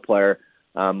NHL player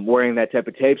wearing that type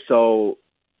of tape. So,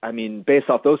 I mean, based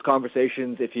off those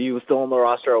conversations, if he was still on the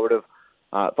roster, I would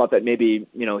have thought that maybe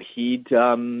he'd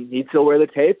still wear the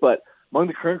tape. But among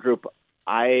the current group,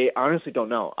 I honestly don't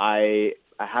know. I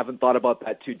haven't thought about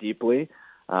that too deeply.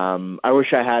 I wish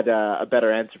I had a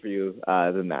better answer for you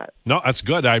than that. No, that's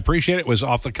good. I appreciate it. It was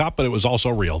off the cuff, but it was also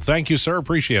real. Thank you, sir.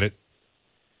 Appreciate it.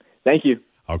 Thank you.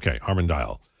 Okay, Armin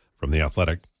Dial from The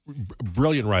Athletic.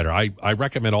 Brilliant writer. I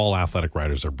recommend all Athletic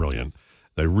writers are brilliant.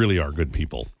 They really are good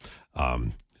people.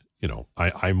 I'm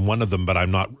one of them, but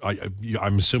I'm not.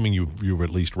 I'm assuming you've at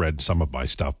least read some of my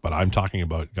stuff, but I'm talking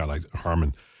about a guy like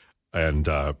Harmon and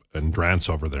Drance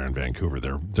over there in Vancouver.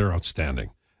 They're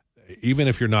outstanding. Even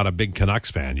if you're not a big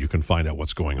Canucks fan, you can find out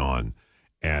what's going on.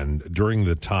 And during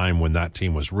the time when that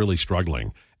team was really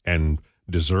struggling and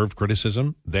deserved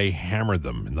criticism, they hammered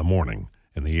them in the morning,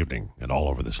 in the evening, and all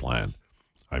over this land.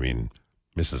 I mean,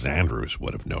 Mrs. Andrews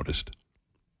would have noticed.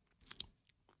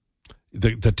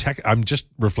 The tech. I'm just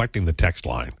reflecting the text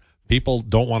line. People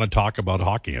don't want to talk about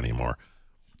hockey anymore.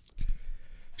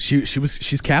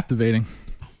 She's captivating.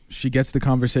 She gets the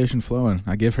conversation flowing.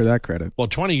 I give her that credit. Well,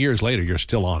 20 years later, you're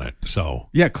still on it. So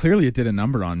yeah, clearly it did a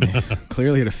number on me.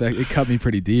 Clearly it cut me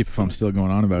pretty deep if I'm still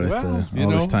going on about it all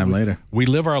this time later. We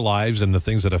live our lives, and the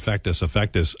things that affect us.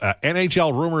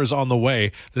 NHL rumors on the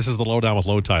way. This is the Lowdown with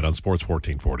Lowetide on Sports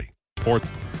 1440.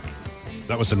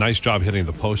 That was a nice job hitting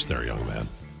the post there, young man.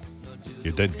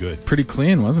 You did good. Pretty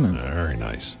clean, wasn't it? Very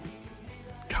nice.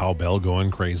 Cowbell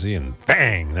going crazy, and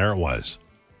bang, there it was.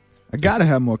 I got to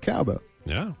have more cowbell.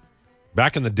 Yeah.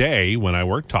 Back in the day when I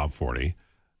worked Top 40,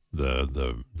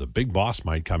 the big boss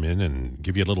might come in and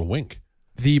give you a little wink.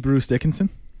 The Bruce Dickinson?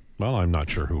 Well, I'm not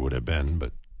sure who it would have been,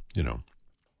 but,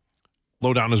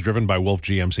 Lowdown is driven by Wolf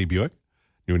GMC Buick.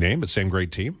 New name, but same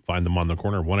great team. Find them on the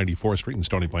corner of 184th Street and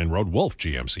Stony Plain Road,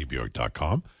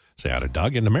 wolfgmcbuick.com. Say hi to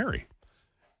Doug and to Mary.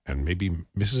 And maybe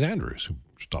Mrs. Andrews, who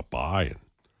stopped by and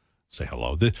say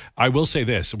hello. I will say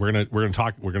this: we're gonna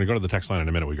go to the text line in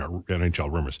a minute. We got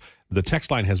NHL rumors. The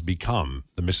text line has become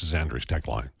the Mrs. Andrews text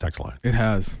line. It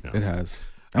has. Yeah. It has,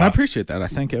 and I appreciate that. I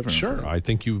thank everyone. Sure, I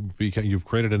think you've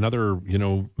created another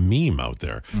meme out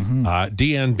there. Mm-hmm.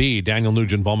 DNB Daniel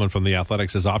Nugent-Bowman from the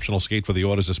Athletics says optional skate for the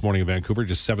Oilers this morning in Vancouver.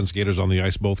 Just 7 skaters on the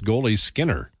ice. Both goalies.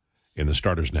 Skinner in the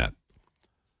starter's net.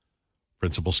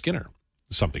 Principal Skinner.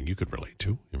 Something you could relate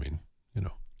to. I mean,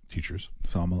 teachers.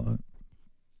 Saw him a lot.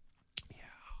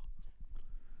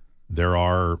 There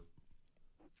are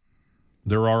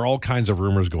all kinds of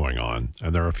rumors going on,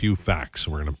 and there are a few facts.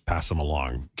 We're going to pass them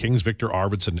along. Kings Victor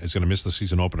Arvidsson is going to miss the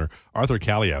season opener. Arthur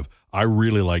Kaliev, I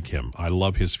really like him. I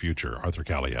love his future, Arthur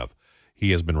Kaliev.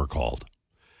 He has been recalled.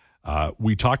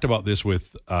 We talked about this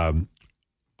with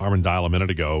Armin Dial a minute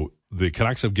ago. The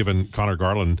Canucks have given Connor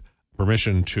Garland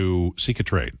permission to seek a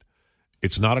trade.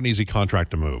 It's not an easy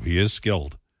contract to move. He is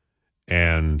skilled,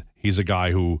 and he's a guy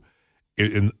who,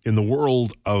 in the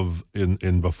world of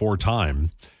in before time,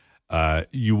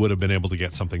 you would have been able to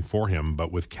get something for him.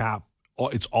 But with cap,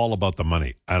 it's all about the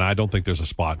money, and I don't think there's a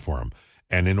spot for him.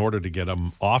 And in order to get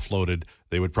him offloaded,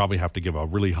 they would probably have to give a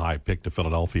really high pick to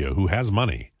Philadelphia, who has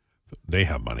money. They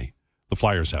have money. The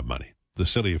Flyers have money. The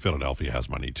city of Philadelphia has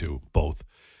money too, both.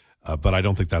 But I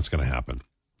don't think that's going to happen.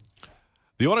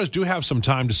 The Oilers do have some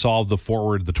time to solve the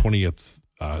 20th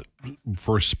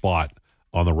first spot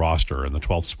on the roster and the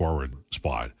 12th forward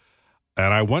spot.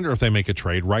 And I wonder if they make a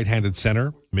trade, right-handed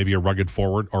center, maybe a rugged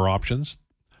forward or options.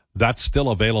 That's still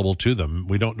available to them.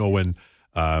 We don't know when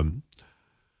Marcus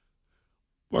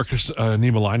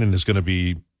Niemelainen is going to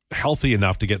be healthy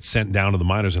enough to get sent down to the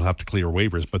minors and have to clear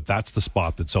waivers, but that's the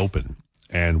spot that's open,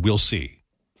 and we'll see.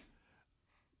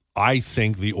 I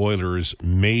think the Oilers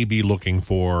may be looking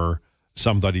for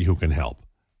somebody who can help.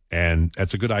 And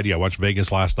that's a good idea. I watched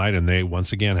Vegas last night, and they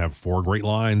once again have 4 great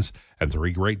lines and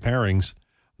 3 great pairings.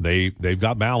 They've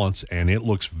got balance, and it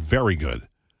looks very good.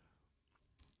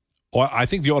 Well, I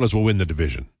think the Oilers will win the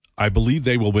division. I believe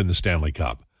they will win the Stanley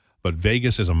Cup. But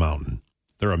Vegas is a mountain.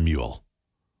 They're a mule.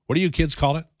 What do you kids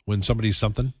call it when somebody's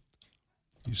something?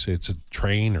 You say it's a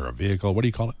train or a vehicle. What do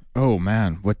you call it? Oh,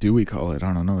 man. What do we call it?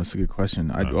 I don't know. That's a good question.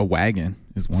 A wagon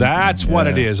is one. That's what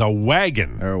it is, a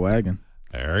wagon. They're a wagon.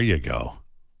 There you go.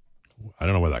 I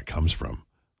don't know where that comes from.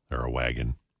 They're a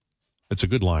wagon. It's a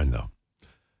good line, though.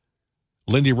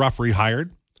 Lindy Ruff rehired.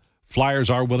 Flyers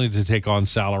are willing to take on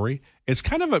salary. It's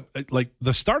kind of like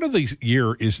the start of the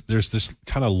year there's this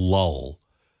kind of lull.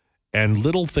 And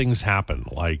little things happen,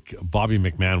 like Bobby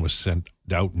McMahon was sent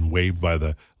out and waived by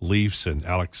the Leafs, and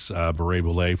Alex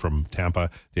Barré-Boulet from Tampa,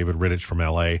 David Rittich from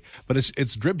L.A. But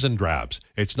it's dribs and drabs.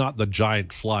 It's not the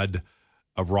giant flood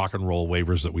of rock and roll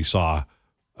waivers that we saw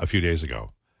a few days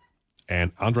ago.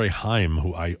 And Andre Heim,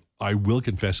 who I will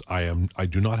confess I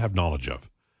do not have knowledge of.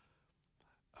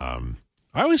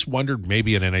 I always wondered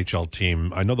maybe an NHL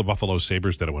team. I know the Buffalo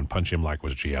Sabres did it when Punch Imlach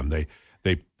was GM.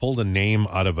 They pulled a name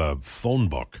out of a phone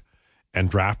book and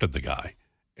drafted the guy,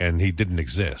 and he didn't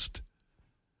exist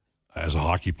as a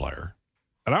hockey player.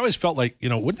 And I always felt like,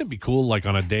 wouldn't it be cool, like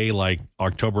on a day like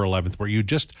October 11th, where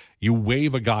you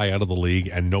wave a guy out of the league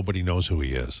and nobody knows who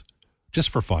he is, just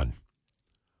for fun.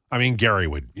 I mean, Gary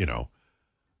would,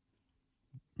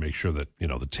 make sure that,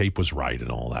 the tape was right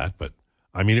and all that. But,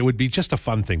 I mean, it would be just a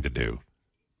fun thing to do.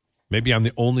 Maybe I'm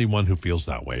the only one who feels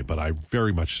that way, but I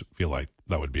very much feel like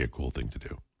that would be a cool thing to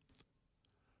do.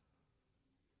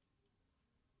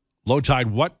 Lowetide,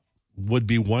 what would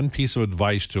be one piece of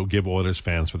advice to give Oilers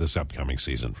fans for this upcoming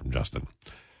season from Justin?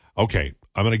 Okay,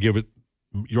 I'm going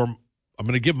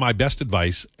to give my best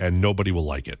advice, and nobody will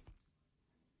like it.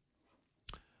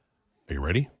 Are you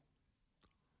ready?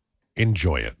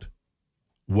 Enjoy it.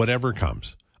 Whatever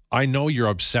comes. I know you're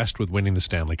obsessed with winning the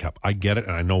Stanley Cup. I get it,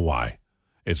 and I know why.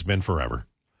 It's been forever.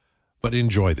 But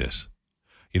enjoy this.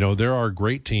 There are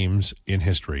great teams in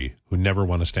history who never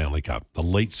won a Stanley Cup. The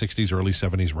late 60s, early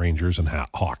 70s Rangers and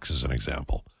Hawks is an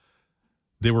example.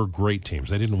 They were great teams.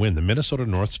 They didn't win. The Minnesota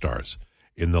North Stars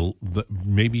in the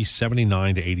maybe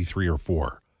 79 to 83 or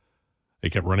 4. They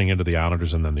kept running into the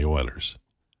Islanders and then the Oilers.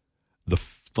 The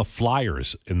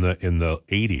Flyers in the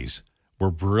 80s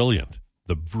were brilliant.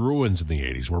 The Bruins in the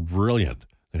 80s were brilliant.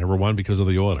 They never won because of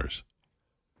the Oilers.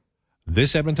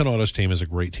 This Edmonton Oilers team is a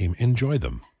great team. Enjoy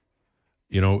them.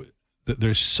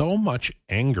 There's so much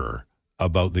anger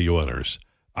about the Oilers.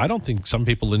 I don't think some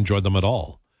people enjoy them at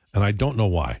all, and I don't know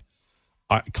why.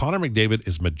 Connor McDavid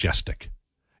is majestic.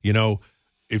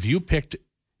 If you picked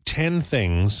 10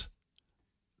 things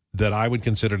that I would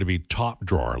consider to be top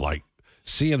drawer, like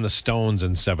seeing the Stones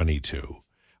in 72,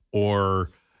 or,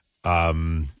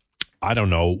 I don't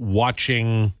know,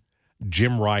 watching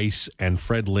Jim Rice and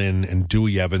Fred Lynn and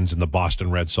Dewey Evans in the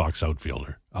Boston Red Sox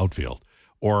outfield,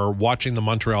 or watching the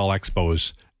Montreal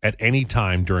Expos at any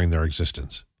time during their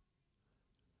existence.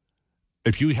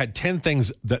 If you had 10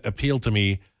 things that appealed to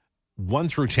me, 1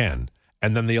 through 10,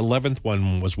 and then the 11th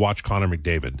one was watch Connor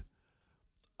McDavid,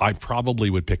 I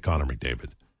probably would pick Connor McDavid.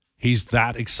 He's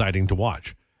that exciting to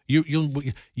watch.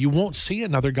 You won't see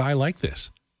another guy like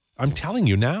this. I'm telling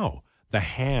you now. The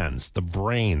hands, the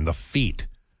brain, the feet.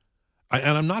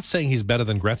 And I'm not saying he's better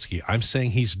than Gretzky. I'm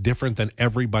saying he's different than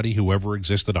everybody who ever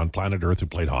existed on planet Earth who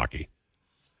played hockey.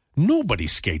 Nobody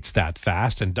skates that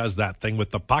fast and does that thing with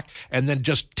the puck and then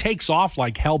just takes off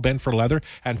like hell bent for leather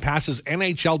and passes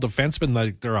NHL defensemen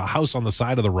like they're a house on the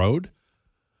side of the road.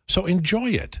 So enjoy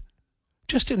it.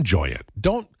 Just enjoy it.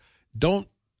 Don't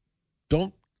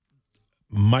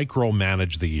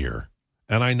micromanage the year.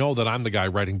 And I know that I'm the guy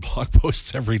writing blog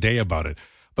posts every day about it,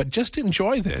 but just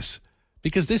enjoy this.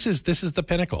 Because this is the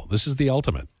pinnacle. This is the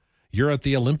ultimate. You're at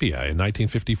the Olympia in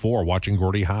 1954 watching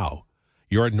Gordie Howe.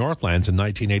 You're at Northlands in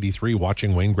 1983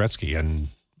 watching Wayne Gretzky and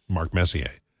Mark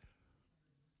Messier.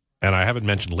 And I haven't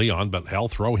mentioned Leon, but hell,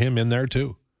 throw him in there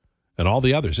too. And all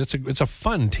the others. It's a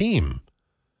fun team.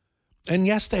 And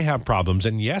yes, they have problems.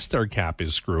 And yes, their cap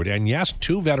is screwed. And yes,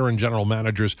 2 veteran general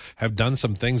managers have done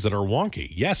some things that are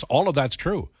wonky. Yes, all of that's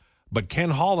true. But Ken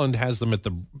Holland has them at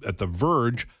the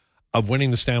verge of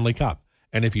winning the Stanley Cup.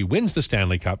 And if he wins the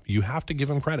Stanley Cup, you have to give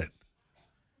him credit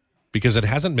because it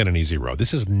hasn't been an easy road.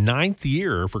 This is 9th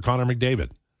year for Connor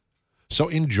McDavid. So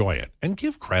enjoy it and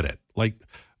give credit. Like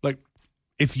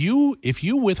if you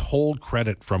withhold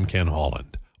credit from Ken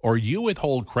Holland or you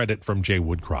withhold credit from Jay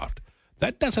Woodcroft,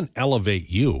 that doesn't elevate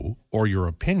you or your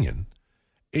opinion.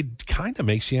 It kind of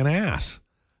makes you an ass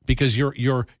because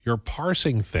you're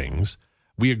parsing things.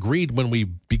 We agreed when we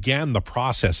began the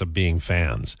process of being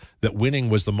fans that winning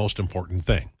was the most important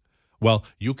thing. Well,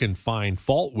 you can find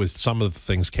fault with some of the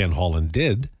things Ken Holland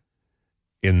did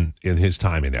in his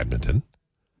time in Edmonton,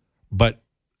 but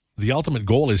the ultimate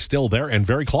goal is still there and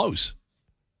very close.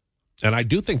 And I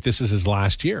do think this is his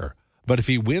last year. But if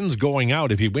he wins going out,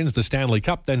 if he wins the Stanley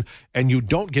Cup, then and you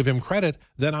don't give him credit,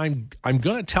 then I'm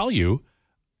going to tell you,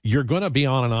 you're going to be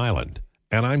on an island,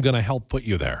 and I'm going to help put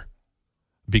you there,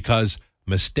 because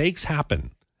mistakes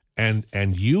happen, and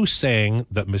you saying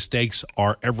that mistakes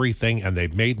are everything and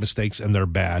they've made mistakes and they're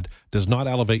bad does not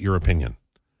elevate your opinion.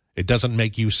 It doesn't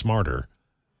make you smarter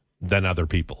than other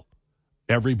people.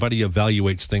 Everybody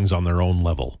evaluates things on their own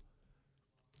level.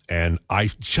 And I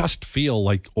just feel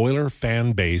like Oiler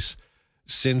fan base,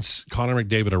 since Connor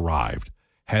McDavid arrived,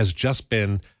 has just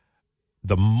been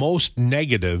the most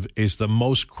negative is the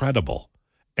most credible.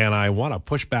 And I want to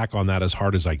push back on that as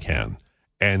hard as I can.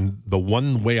 And the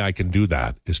one way I can do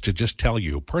that is to just tell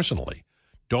you personally,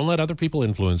 don't let other people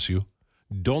influence you.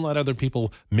 Don't let other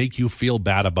people make you feel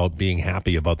bad about being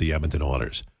happy about the Edmonton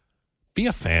Oilers. Be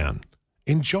a fan.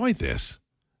 Enjoy this.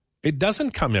 It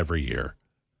doesn't come every year.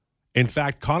 In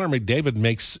fact, Connor McDavid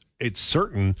makes it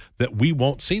certain that we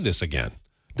won't see this again.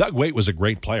 Doug Weight was a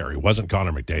great player. He wasn't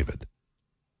Connor McDavid.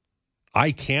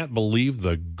 I can't believe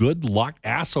the good luck,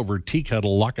 ass over tea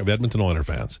kettle luck of Edmonton Oilers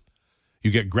fans.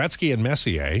 You get Gretzky and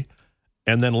Messier,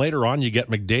 and then later on you get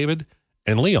McDavid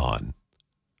and Leon.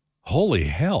 Holy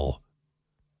hell.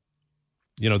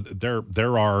 You know,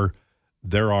 there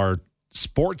are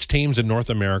sports teams in North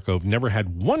America who've never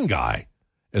had one guy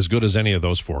as good as any of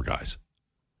those four guys.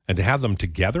 And to have them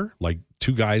together, like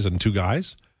two guys and two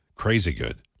guys, crazy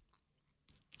good.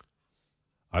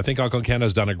 I think Uncle Ken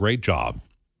has done a great job.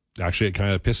 Actually, it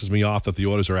kind of pisses me off that the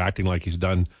Oilers are acting like he's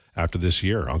done after this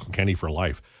year. Uncle Kenny for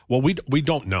life. Well, we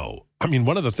don't know. I mean,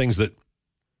 one of the things that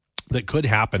could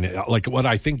happen, like what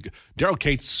I think Daryl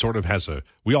Cates sort of has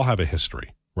we all have a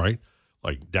history, right?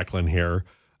 Like Declan here.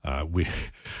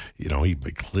 He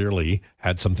clearly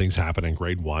had some things happen in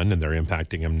grade one and they're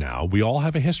impacting him now. We all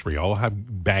have a history, all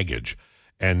have baggage.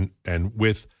 And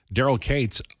with Daryl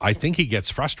Cates, I think he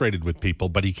gets frustrated with people,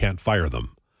 but he can't fire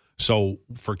them. So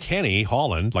for Kenny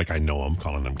Holland, like I know him,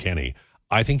 calling him Kenny,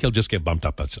 I think he'll just get bumped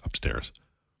up upstairs.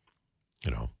 You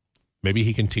know, maybe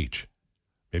he can teach.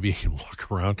 Maybe he can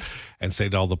walk around and say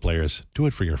to all the players, do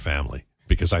it for your family,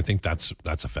 because I think that's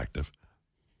effective.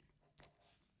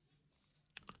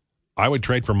 I would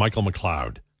trade for Michael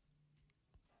McLeod.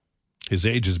 His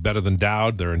age is better than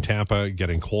Dowd. They're in Tampa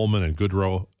getting Coleman and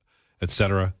Goodrow,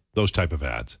 etc. Those type of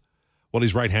ads. Well,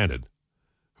 he's right-handed.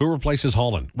 Who replaces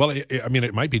Holland? Well,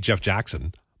 it might be Jeff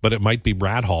Jackson, but it might be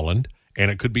Brad Holland,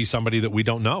 and it could be somebody that we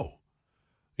don't know.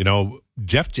 You know,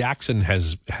 Jeff Jackson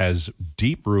has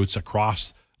deep roots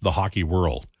across the hockey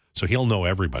world, so he'll know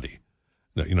everybody.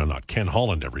 You know, not Ken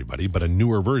Holland everybody, but a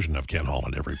newer version of Ken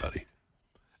Holland everybody.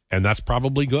 And that's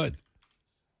probably good.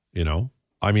 You know,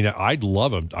 I mean, I'd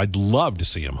love to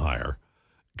see him hire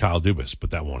Kyle Dubas,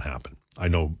 but that won't happen. I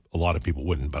know a lot of people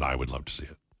wouldn't, but I would love to see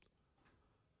it.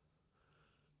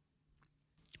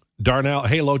 Darnell,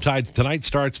 hey, Lowetide, tonight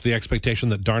starts the expectation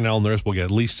that Darnell Nurse will get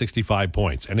at least 65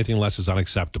 points. Anything less is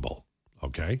unacceptable.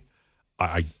 Okay?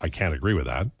 I can't agree with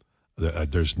that.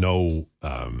 There's no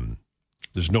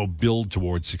build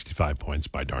towards 65 points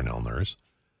by Darnell Nurse,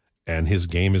 and his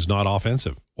game is not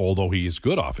offensive, although he is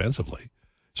good offensively,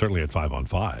 certainly at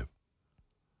 5-on-5.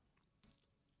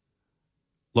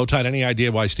 Lowetide, any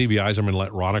idea why Stevie Yzerman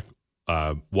let Roddick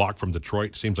walk from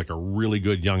Detroit? Seems like a really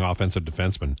good young offensive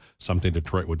defenseman, something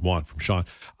Detroit would want from Sean.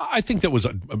 I think that was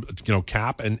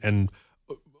cap and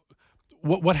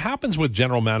what happens with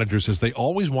general managers is they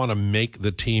always want to make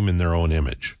the team in their own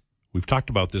image. We've talked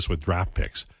about this with draft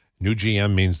picks. New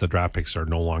GM means the draft picks are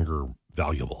no longer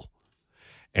valuable,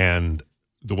 and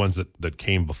the ones that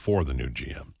came before the new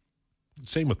GM.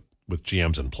 Same with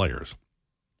GMs and players.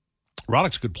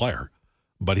 Roddick's a good player,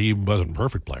 but he wasn't a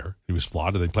perfect player. He was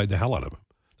flawed, and they played the hell out of him.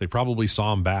 They probably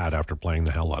saw him bad after playing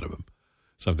the hell out of him.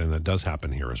 Something that does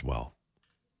happen here as well.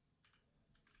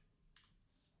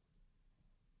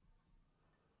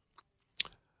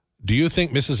 Do you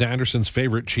think Mrs. Anderson's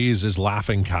favorite cheese is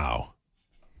Laughing Cow?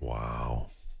 Wow.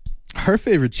 Her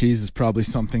favorite cheese is probably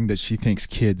something that she thinks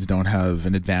kids don't have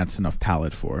an advanced enough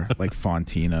palate for, like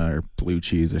Fontina or blue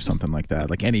cheese or something like that.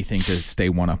 Like anything to stay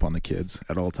one up on the kids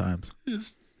at all times.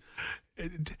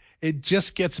 It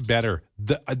just gets better.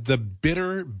 The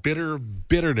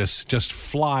bitterness just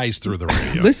flies through the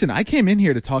radio. Listen, I came in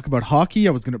here to talk about hockey.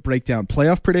 I was going to break down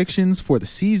playoff predictions for the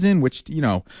season, which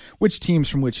teams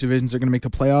from which divisions are going to make the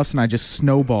playoffs, and I just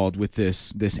snowballed with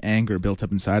this anger built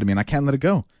up inside of me, and I can't let it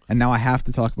go. And now I have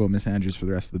to talk about Miss Andrews for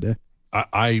the rest of the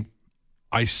day.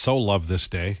 I so love this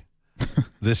day.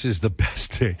 This is the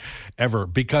best day ever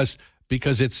because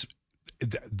it's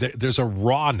there's a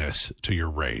rawness to your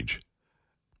rage.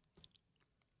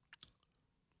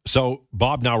 So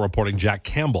Bob now reporting Jack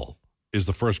Campbell is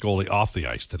the first goalie off the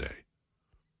ice today.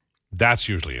 That's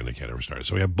usually an indicator of a starter.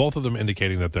 So we have both of them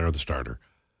indicating that they're the starter.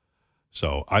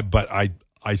 So I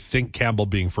think Campbell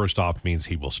being first off means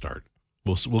he will start.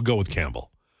 We'll go with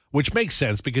Campbell, which makes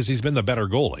sense because he's been the better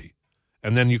goalie.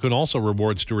 And then you can also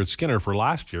reward Stuart Skinner for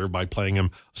last year by playing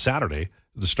him Saturday,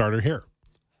 the starter here.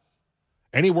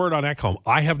 Any word on Ekholm?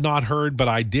 I have not heard, but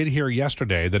I did hear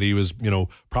yesterday that he was,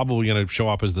 probably going to show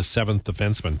up as the seventh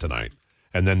defenseman tonight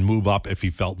and then move up if he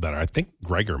felt better. I think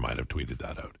Gregor might have tweeted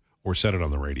that out or said it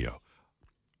on the radio.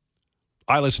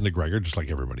 I listen to Gregor just like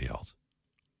everybody else.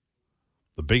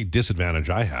 The big disadvantage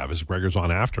I have is Gregor's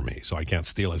on after me, so I can't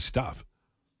steal his stuff,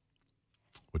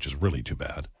 which is really too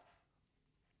bad.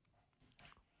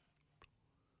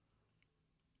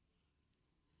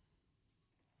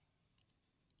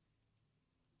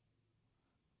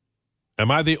 Am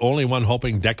I the only one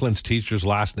hoping Declan's teacher's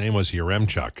last name was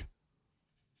Yaremchuk?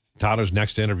 Tyler's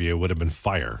next interview would have been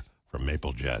Fire from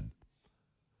Maple Jed.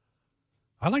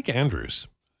 I like Andrews.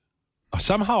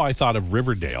 Somehow I thought of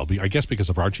Riverdale, I guess because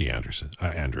of Archie Andrews.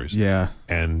 Yeah.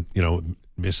 And,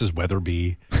 Mrs.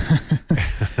 Weatherby.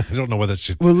 I don't know whether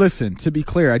it's... Well, listen, to be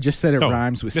clear, I just said it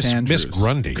rhymes with Sanders. Miss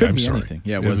Grundy. Could I'm be sorry. anything.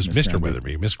 Yeah, it was Miss Mr. Grundy.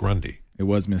 Weatherby. Miss Grundy. It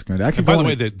was Miss Grundy. And by the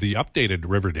way, the updated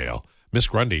Riverdale, Miss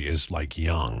Grundy is like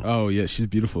young. Oh, yeah, she's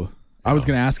beautiful. I was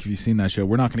going to ask if you've seen that show.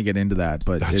 We're not going to get into that,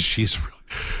 but that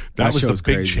was the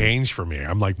big change for me.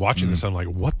 I'm like watching this. I'm like,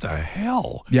 what the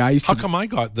hell? Yeah, How come I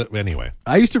got that? Anyway,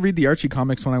 I used to read the Archie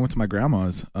comics when I went to my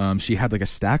grandma's. She had like a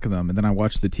stack of them, and then I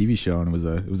watched the TV show, and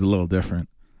it was a little different.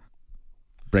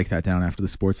 Break that down after the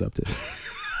sports update.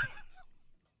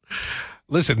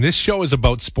 Listen, this show is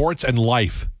about sports and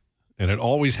life, and it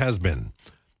always has been.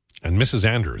 And Mrs.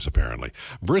 Andrews, apparently.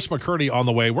 Bruce McCurdy on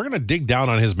the way. We're going to dig down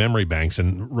on his memory banks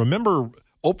and remember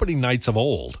opening nights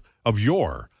of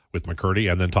yore with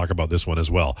McCurdy, and then talk about this one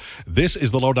as well. This is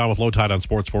the Lowdown with Lowetide on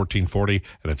Sports 1440,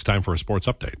 and it's time for a sports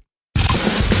update.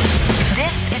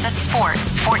 This is a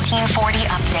Sports 1440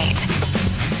 update.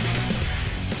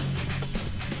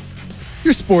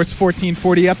 Your Sports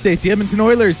 1440 update. The Edmonton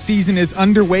Oilers season is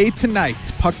underway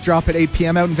tonight. Puck drop at 8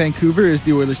 p.m. out in Vancouver as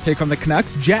the Oilers take on the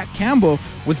Canucks. Jack Campbell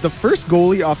was the first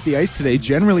goalie off the ice today,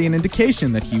 generally an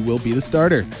indication that he will be the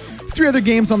starter. 3 other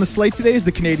games on the slate today as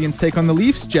the Canadiens take on the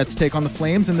Leafs, Jets take on the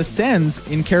Flames, and the Sens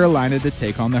in Carolina to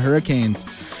take on the Hurricanes.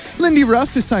 Lindy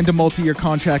Ruff has signed a multi-year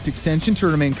contract extension to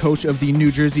remain coach of the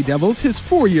New Jersey Devils. His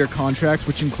 4-year contract,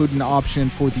 which included an option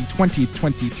for the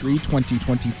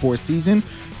 2023-2024 season,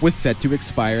 was set to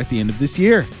expire at the end of this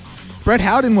year. Brett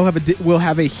Howden will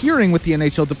have a hearing with the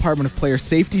NHL Department of Player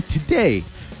Safety today.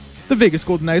 The Vegas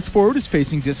Golden Knights forward is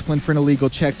facing discipline for an illegal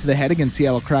check to the head against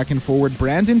Seattle Kraken forward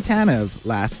Brandon Tanev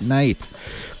last night.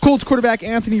 Colts quarterback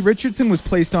Anthony Richardson was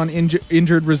placed on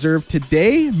injured reserve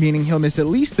today, meaning he'll miss at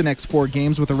least the next 4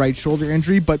 games with a right shoulder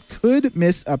injury, but could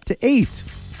miss up to 8,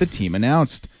 the team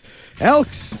announced.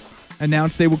 Elks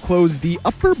announced they will close the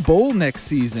Upper Bowl next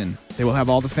season. They will have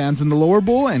all the fans in the Lower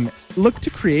Bowl and look to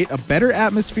create a better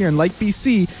atmosphere, and like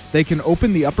BC, they can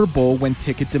open the Upper Bowl when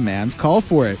ticket demands call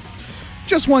for it.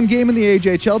 Just one game in the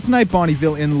AJHL tonight,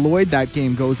 Bonnieville in Lloyd. That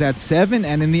game goes at 7.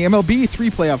 And in the MLB,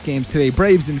 3 playoff games today.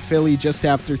 Braves in Philly just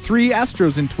after 3.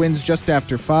 Astros and Twins just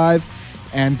after 5.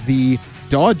 And the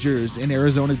Dodgers in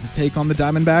Arizona to take on the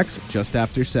Diamondbacks just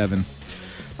after 7.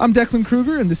 I'm Declan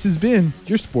Kruger, and this has been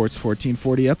your Sports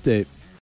 1440 Update.